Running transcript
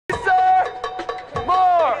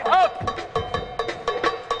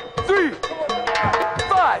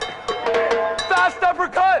Last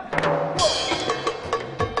uppercut.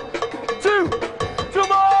 2. 2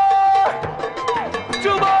 more. 2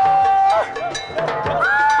 more.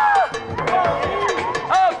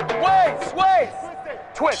 Up. Waist.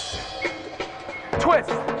 Twist.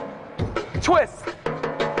 Twist. Twist.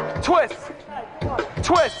 Twist.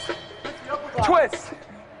 Twist. Twist.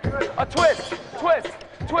 A twist. Twist.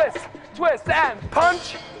 Twist. Twist. And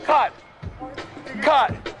punch. Cut.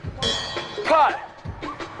 Cut. Cut.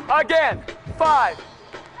 Again. 5.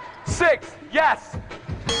 6. Yes.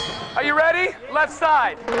 Are you ready? Left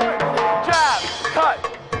side. Jab. Cut.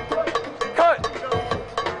 Cut.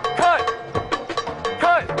 Cut.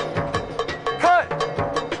 Cut. Cut.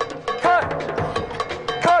 Cut.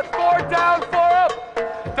 Cut. 4 down, 4 up.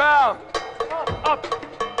 Down. Up.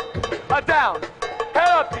 Down. Head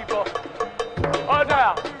up, people.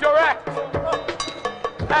 Down. Direct.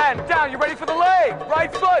 And down. You ready for the leg?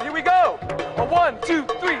 Right foot. Here we go. 1, 2,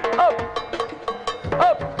 3. Up.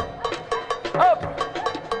 Up. Up.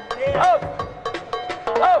 Up.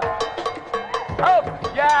 Up. Up.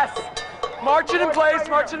 Yes. March it in place.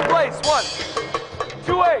 March it in place. 1,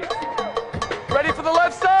 2, 8. Ready for the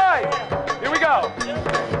left side. Here we go.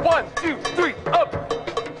 1, 2, 3. Up.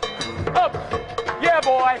 Up. Yeah,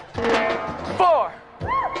 boy. 4.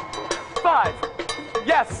 5.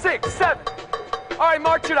 Yes. 6, 7. All right,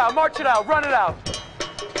 march it out. March it out. Run it out.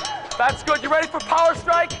 That's good. You ready for power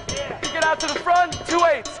strike? You get out to the front. 2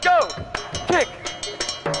 8s. Go. Kick.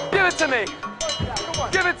 Give it to me.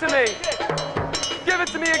 Give it to me. Give it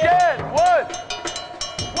to me again. 1.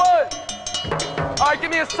 1. All right, give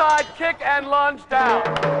me a side kick and lunge down.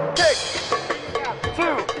 Kick.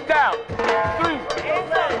 2. Down. 3.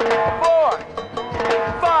 4.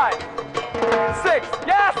 5. 6.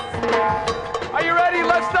 Yes. Are you ready?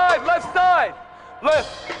 Left side. Left side. Lift.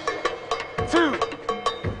 2.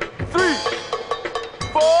 3,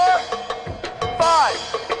 4, 5.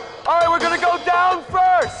 All right, we're gonna go down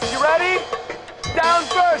first. You ready? Down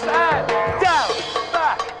first and down,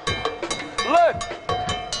 back, lift,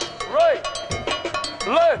 right,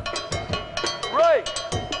 lift, right,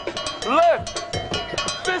 lift,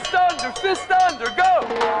 fist under, go.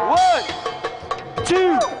 1,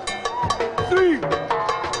 2, 3,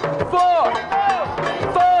 4,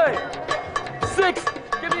 5, 6.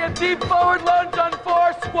 Give me a deep forward lunge on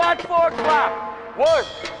 4, squat 4, clap. 1,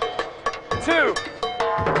 2,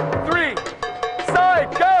 3, side,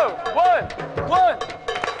 go. 1,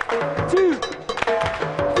 2,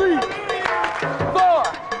 3, 4.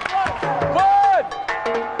 1,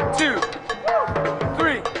 2,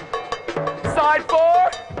 3. Side 4.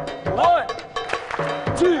 1,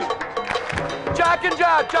 2. Jack and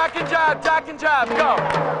jab, jack and jab, jack and jab, go.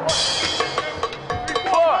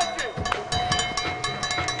 4.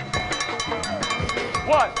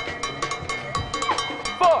 1,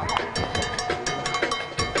 4,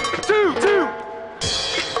 2, 2,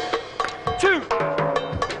 2,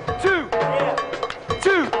 2,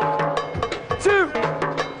 2, 2,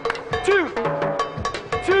 2,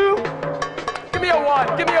 2. Give me a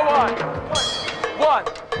 1. Give me a 1. 1,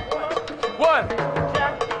 1.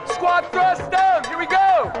 Squat thrust down. Here we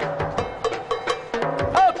go.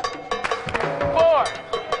 Up. 4.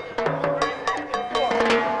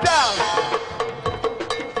 Down.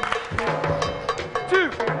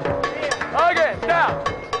 2. Again. Down.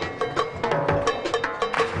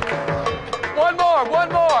 1 more. 1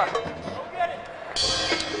 more.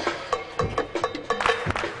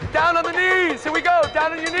 Down on the knees. Here we go.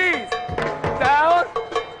 Down on your knees. Down.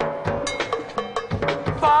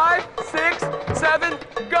 5, 6, 7.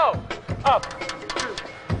 Go. Up. 2,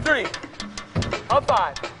 3. Up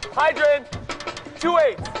 5. Hydrant. 2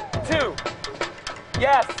 8s. 2.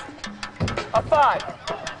 Yes. A 5.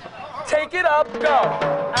 Take it up. Go.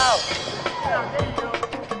 Out.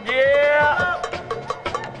 Yeah.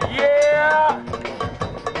 Yeah.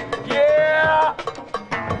 Yeah.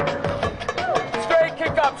 Straight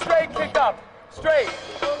kick up. Straight kick up. Straight.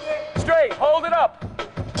 Straight. Hold it up.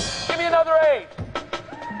 Give me another 8.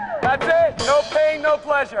 That's it. No pain, no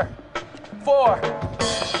pleasure. 4,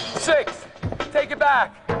 6. Take it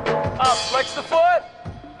back. Up. Flex the foot.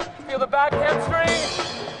 Feel the back hamstring.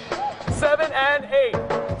 7 and 8. 2.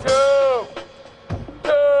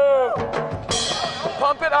 2.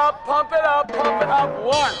 Pump it up, pump it up, pump it up.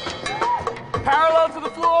 1. Parallel to the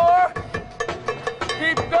floor.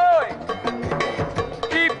 Keep going.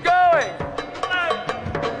 Keep going.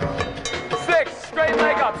 6. Straight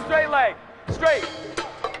leg up, straight leg. Straight.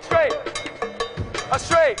 Straight. A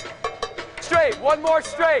straight. Straight. 1 more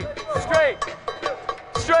straight. Straight.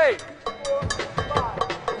 Straight.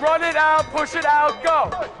 Run it out, push it out, go.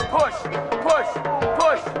 Push, push,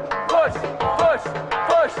 push, push, push,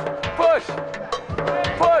 push, push.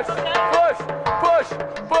 Push, push, push,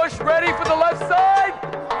 push. Ready for the left side?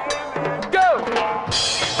 Go.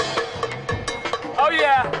 Oh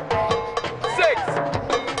yeah. 6,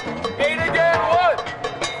 8 again. 1,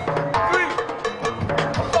 3,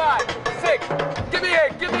 5, 6. Give me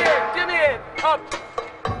 8, give me 8, give me 8. Up.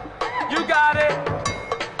 You got it.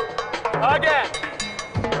 Again.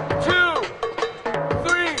 2,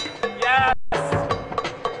 3. Yes.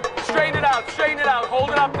 Straighten it out, straighten it out.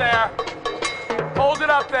 Hold it up there. Hold it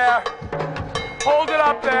up there. Hold it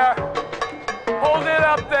up there. Hold it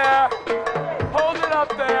up there. Hold it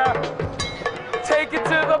up there. Take it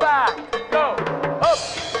to the back. Go. Up,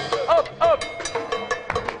 up, up.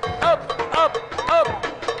 Up, up, up.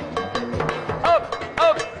 Up,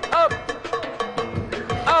 up, up.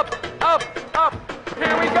 Up, up, up.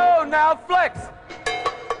 Here we go. Now flex.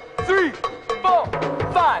 3, 4,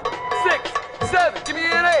 5, 6, 7. Give me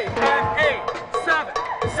an 8. And 8, 7,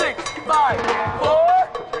 6, 5, 4.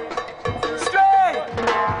 Straight.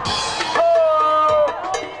 Oh.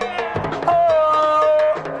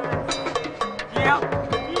 Oh. Yep.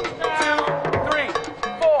 2, 3,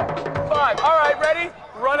 4, 5. All right, ready?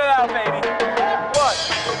 Run it out, baby. 1,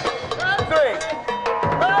 3,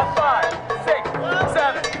 5, 6,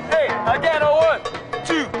 7, 8. Again, a 1,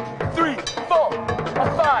 2, 3, 4,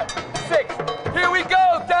 5, 6. Here we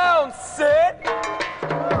go. Down. Sit.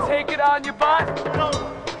 Take it on your butt.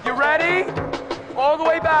 You ready? All the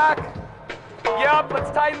way back. Yep.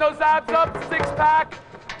 Let's tighten those abs up. 6-pack.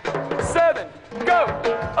 7. Go.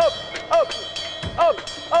 Up. Up. Up.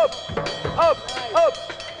 Up. Up. Up.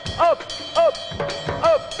 Up. Up. Up.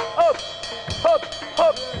 Up. Up.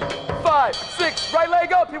 Up. 5, 6. Right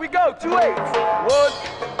leg up. Here we go. 2 8s. 1,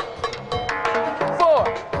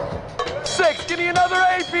 4, 6. Give me another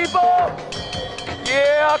 8, people.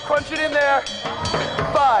 Yeah, crunch it in there.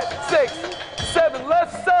 5, 6, 7.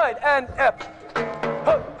 Left side and up.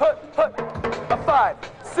 Hut, hut, hut. A 5,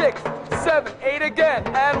 6, 7, 8 again.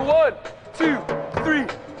 And 1, 2, 3,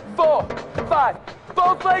 4, 5.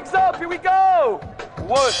 Both legs up. Here we go.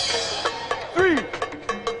 1, 3,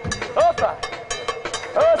 5,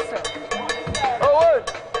 7. 1,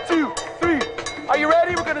 2, 3. Are you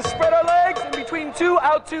ready? We're gonna spread our legs in between 2,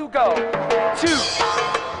 out 2, go. 2,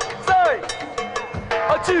 side,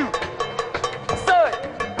 a 2, side,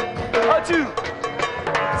 a 2,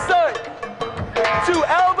 side, 2,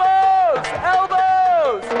 elbows,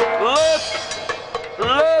 elbows, lift,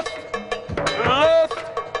 lift, lift,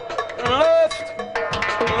 lift,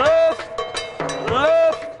 lift,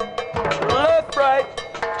 lift, lift, right,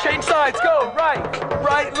 change sides, go, right,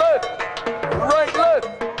 right, lift, right, lift,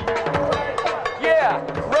 yeah,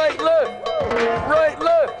 right, lift, right,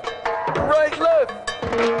 lift, right, lift,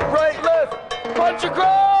 right, lift, punch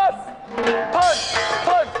across, punch,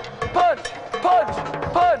 punch, punch, punch,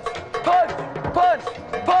 punch, punch, punch,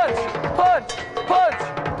 punch, punch, punch,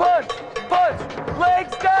 punch, punch,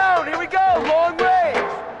 legs down, here we go, long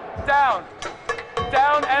range, down,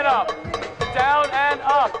 down and up, down and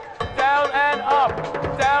up, down and up,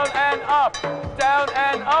 down and up, down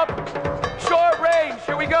and up, short range,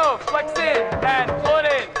 here we go, flex in and put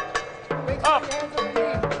in, up,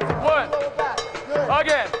 1,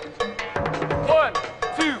 again, 1,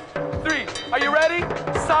 2, 3, are you ready?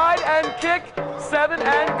 Side and kick, 7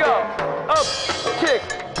 and go, up, kick,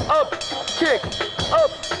 up, kick,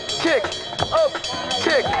 up, kick, up,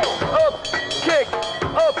 kick, up, kick,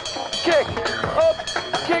 up, kick, up,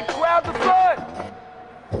 kick, grab the foot,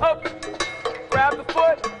 up, grab the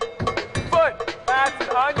foot, that's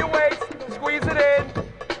it, on your waist, squeeze it in,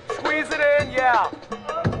 yeah,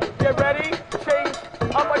 get ready, change,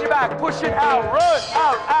 up on your back, push it out, run,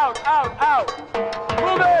 out, out, out, out,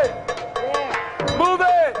 move it, move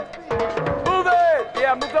it, move it,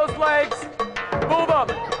 yeah, move those legs, move them,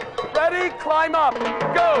 ready, climb up,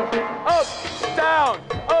 go, up, down,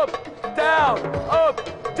 up, down, up,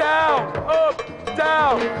 down, up,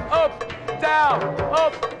 down, up, down,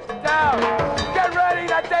 up, down, get ready,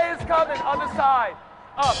 that day is coming, other side,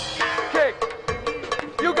 up, kick,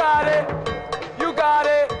 you got it, you got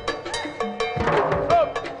it,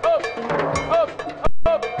 up, up, up,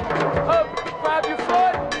 up, up, grab your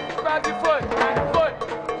foot, and foot,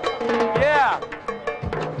 yeah,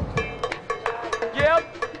 yep,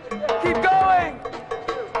 keep going,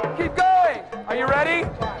 are you ready?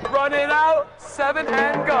 Run it out, 7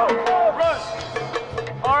 and go, run,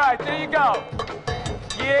 all right, there you go,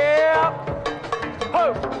 yeah,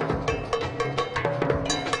 ho.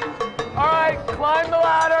 All right, climb the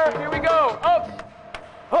ladder, here we go, up,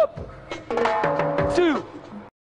 up, 2,